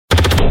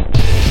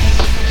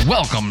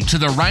Welcome to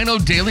the Rhino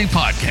Daily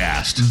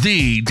Podcast,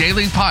 the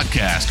daily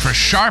podcast for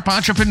sharp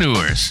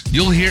entrepreneurs.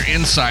 You'll hear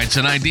insights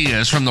and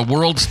ideas from the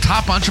world's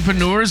top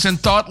entrepreneurs and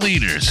thought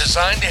leaders,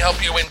 designed to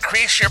help you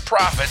increase your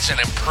profits and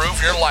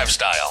improve your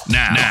lifestyle.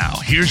 Now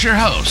here's your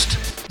host,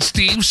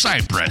 Steve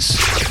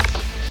Sipress.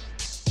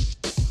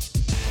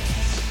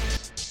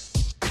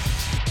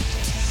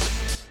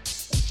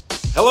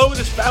 Hello, it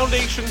is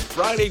Foundation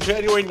Friday,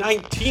 January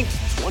 19th,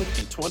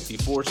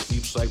 2024.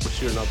 Steve Sipress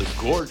here, another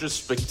gorgeous,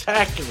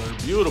 spectacular,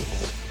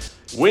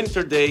 beautiful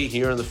winter day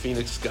here in the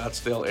Phoenix,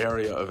 Scottsdale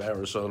area of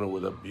Arizona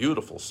with a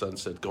beautiful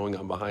sunset going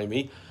on behind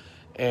me.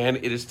 And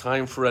it is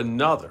time for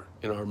another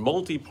in our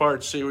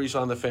multi-part series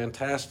on the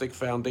fantastic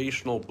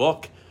foundational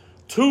book,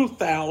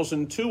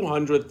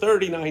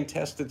 2,239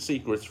 Tested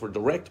Secrets for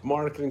Direct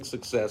Marketing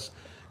Success,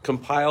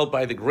 compiled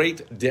by the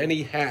great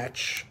Denny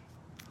Hatch.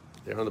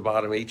 There on the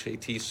bottom,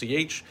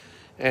 H-A-T-C-H.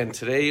 And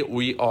today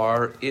we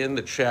are in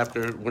the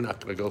chapter. We're not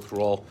going to go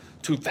through all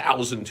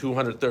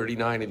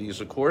 2,239 of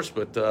these, of course,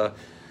 but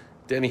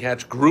Denny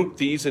Hatch grouped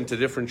these into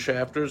different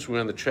chapters. We're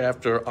on the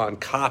chapter on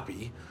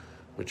copy,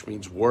 which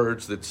means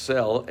words that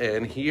sell.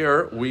 And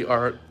here we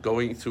are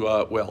going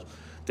to,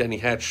 Denny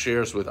Hatch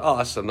shares with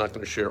us. I'm not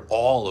going to share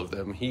all of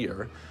them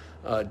here.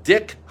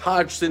 Dick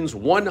Hodgson's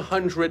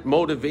 100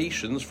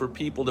 Motivations for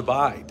People to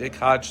Buy. Dick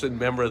Hodgson,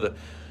 member of the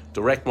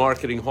Direct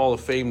Marketing Hall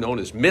of Fame, known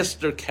as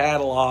Mr.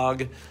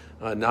 Catalog.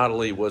 Not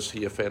only was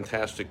he a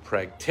fantastic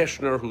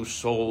practitioner who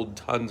sold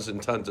tons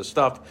and tons of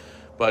stuff,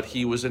 but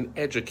he was an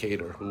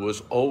educator who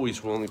was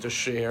always willing to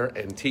share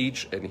and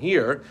teach. And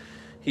here,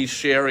 he's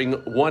sharing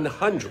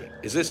 100.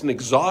 Is this an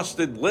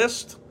exhausted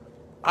list?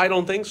 I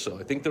don't think so.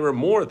 I think there are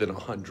more than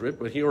 100,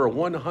 but here are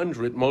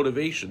 100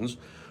 motivations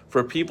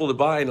for people to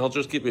buy, and I'll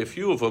just give you a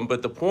few of them.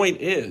 But the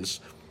point is,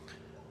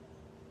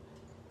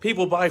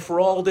 people buy for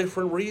all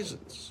different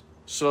reasons.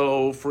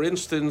 So, for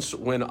instance,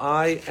 when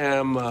I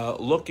am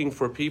looking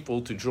for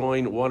people to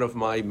join one of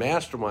my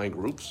mastermind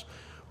groups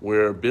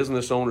where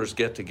business owners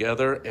get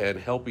together and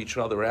help each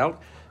other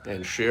out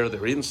and share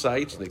their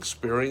insights and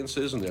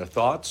experiences and their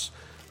thoughts,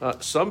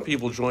 some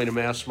people join a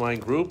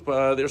mastermind group.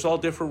 There's all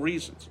different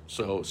reasons.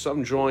 So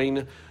some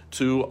join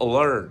to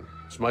learn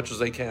as much as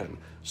they can.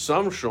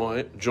 Some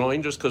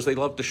join just because they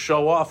love to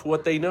show off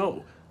what they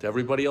know to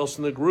everybody else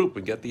in the group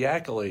and get the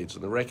accolades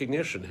and the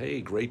recognition.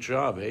 Hey, great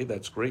job. Hey,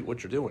 that's great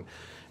what you're doing.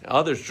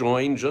 Others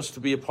join just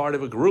to be a part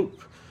of a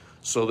group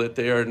so that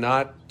they are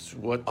not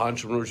what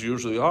entrepreneurs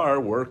usually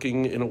are,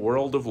 working in a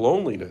world of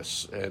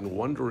loneliness and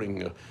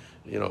wondering,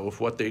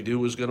 if what they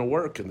do is going to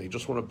work, and they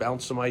just want to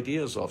bounce some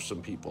ideas off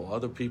some people.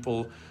 Other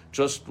people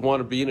just want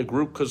to be in a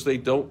group because they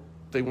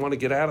want to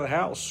get out of the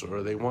house,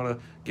 or they want to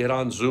get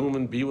on Zoom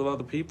and be with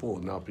other people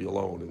and not be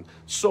alone, and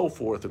so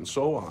forth and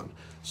so on.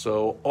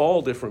 So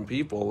all different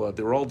people,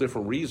 there are all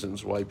different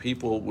reasons why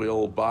people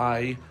will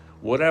buy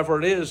whatever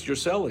it is you're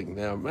selling.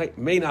 Now,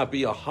 may not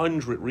be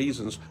 100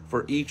 reasons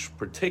for each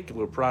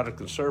particular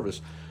product and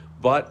service,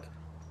 but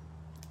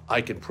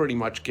I can pretty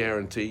much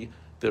guarantee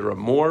there are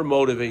more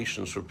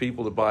motivations for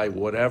people to buy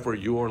whatever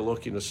you're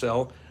looking to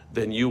sell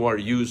than you are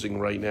using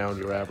right now in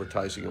your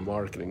advertising and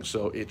marketing.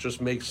 So it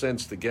just makes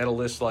sense to get a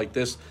list like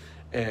this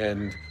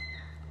and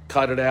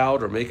cut it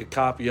out or make a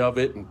copy of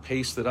it and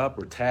paste it up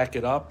or tack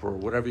it up or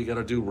whatever you're going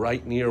to do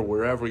right near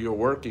wherever you're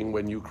working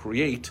when you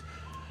create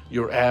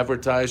your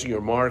advertising,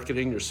 your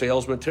marketing, your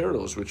sales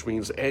materials, which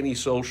means any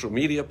social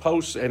media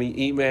posts,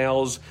 any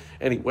emails,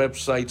 any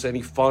websites,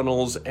 any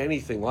funnels,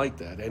 anything like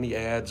that, any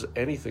ads,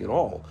 anything at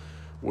all,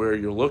 where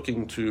you're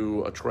looking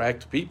to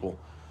attract people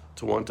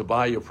to want to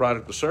buy your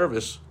product or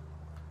service.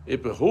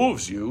 It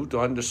behooves you to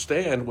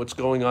understand what's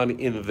going on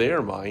in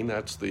their mind.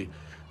 That's the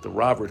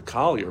Robert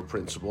Collier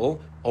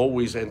principle.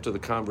 Always enter the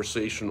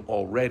conversation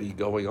already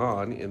going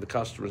on in the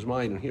customer's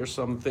mind. And here's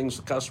some things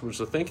the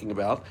customers are thinking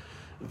about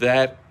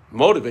that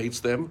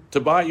motivates them to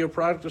buy your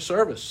product or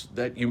service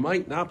that you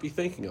might not be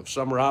thinking of.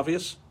 Some are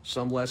obvious,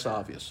 some less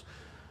obvious.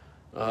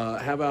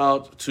 How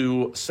about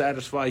to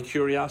satisfy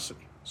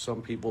curiosity?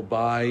 Some people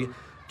buy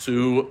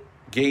to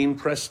gain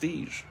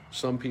prestige.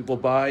 Some people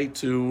buy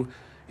to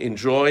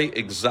enjoy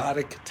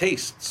exotic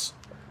tastes.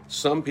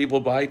 Some people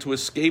buy to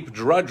escape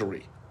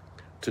drudgery,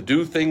 to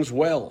do things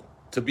well,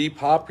 to be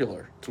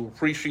popular, to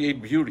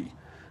appreciate beauty,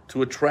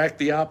 to attract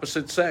the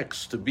opposite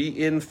sex, to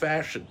be in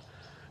fashion,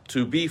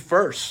 to be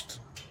first,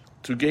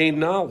 to gain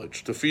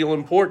knowledge, to feel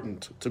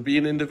important, to be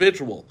an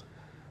individual,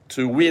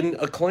 to win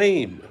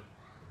acclaim,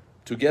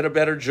 to get a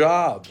better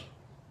job,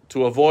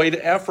 to avoid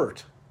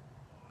effort,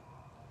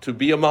 to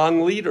be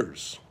among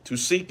leaders, to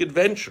seek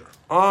adventure,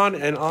 on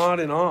and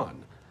on and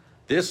on.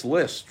 This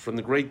list from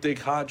the great Dick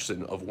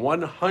Hodgson of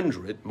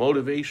 100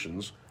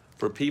 motivations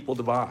for people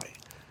to buy.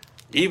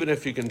 Even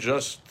if you can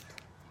just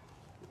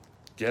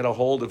get a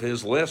hold of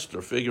his list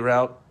or figure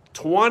out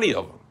 20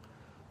 of them,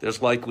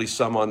 there's likely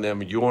some on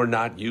them you're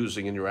not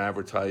using in your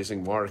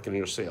advertising,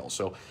 marketing, or sales.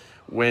 So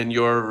when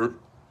your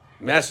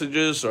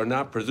messages are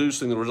not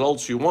producing the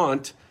results you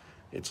want,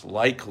 it's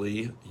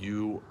likely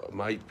you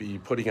might be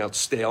putting out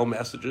stale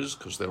messages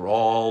because they're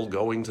all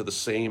going to the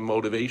same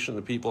motivation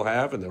that people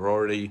have, and they're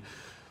already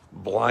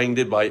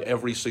blinded by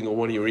every single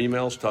one of your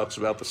emails, talks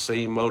about the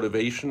same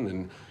motivation,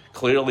 and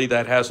clearly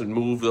that hasn't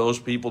moved those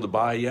people to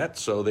buy yet,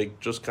 so they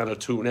just kind of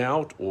tune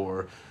out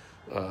or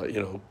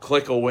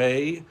click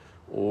away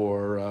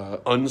or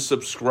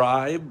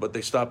unsubscribe, but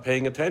they stop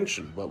paying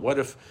attention. But what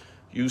if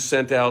you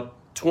sent out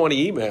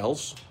 20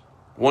 emails,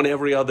 one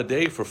every other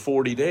day for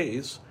 40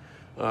 days,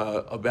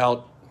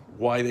 about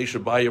why they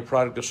should buy your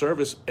product or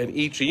service, and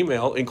each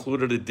email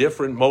included a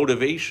different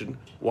motivation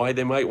why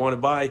they might want to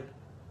buy?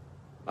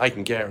 I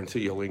can guarantee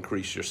you'll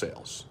increase your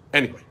sales.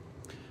 Anyway,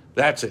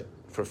 that's it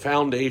for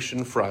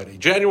Foundation Friday,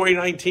 January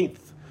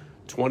 19th,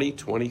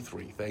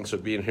 2023. Thanks for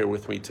being here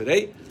with me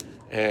today,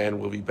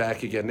 and we'll be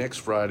back again next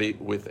Friday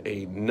with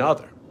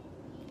another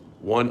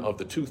one of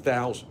the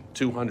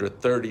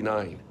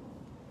 2,239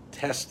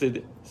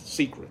 tested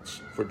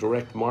secrets for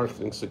direct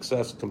marketing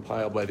success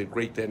compiled by the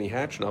great Denny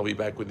Hatch, and I'll be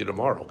back with you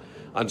tomorrow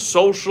on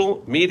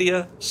Social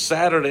Media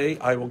Saturday.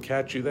 I will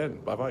catch you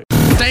then. Bye-bye.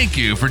 Thank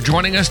you for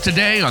joining us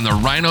today on the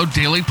Rhino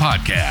Daily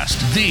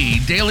Podcast, the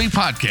daily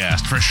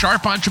podcast for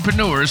sharp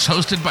entrepreneurs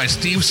hosted by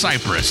Steve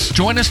Sipress.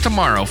 Join us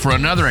tomorrow for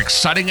another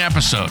exciting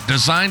episode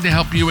designed to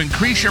help you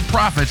increase your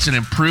profits and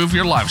improve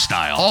your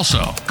lifestyle.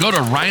 Also, go to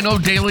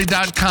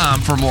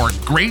rhinodaily.com for more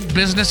great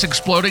business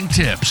exploding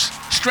tips,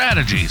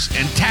 strategies,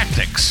 and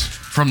tactics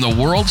from the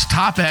world's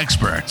top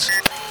experts.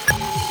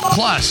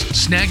 Plus,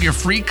 snag your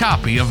free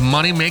copy of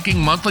Money Making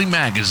Monthly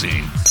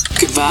magazine.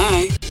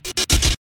 Goodbye.